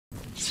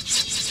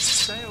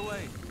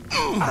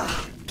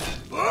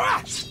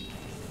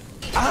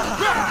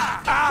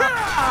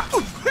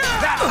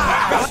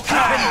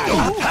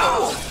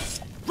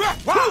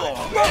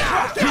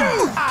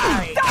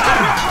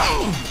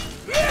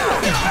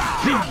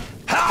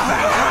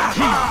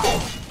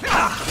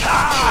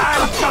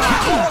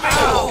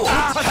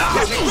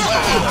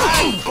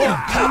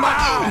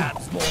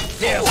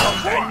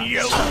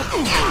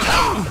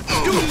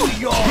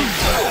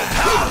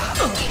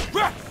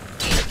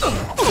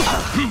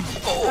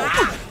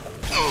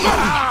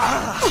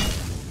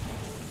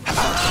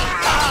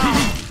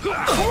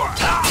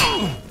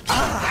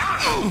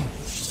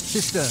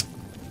Sister,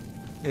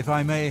 if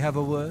I may have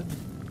a word?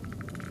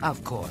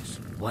 Of course.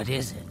 What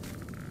is it?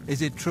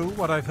 Is it true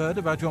what I've heard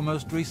about your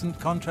most recent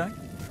contract?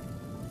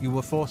 You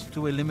were forced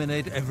to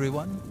eliminate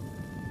everyone?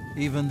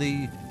 Even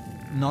the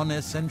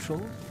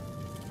non-essentials?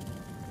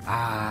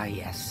 Ah,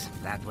 yes.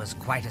 That was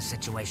quite a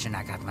situation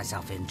I got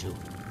myself into.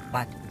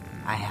 But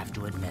I have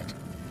to admit,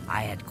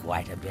 I had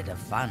quite a bit of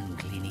fun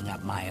cleaning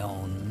up my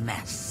own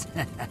mess.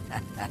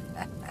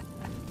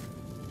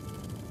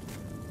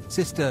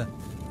 Sister,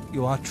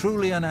 you are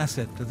truly an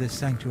asset to this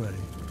sanctuary.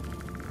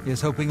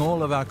 Here's hoping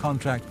all of our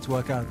contracts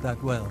work out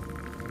that well.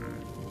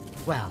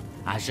 Well,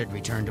 I should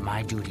return to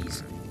my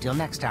duties. Till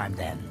next time,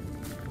 then.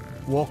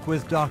 Walk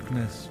with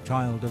darkness,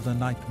 child of the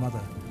Night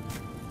Mother.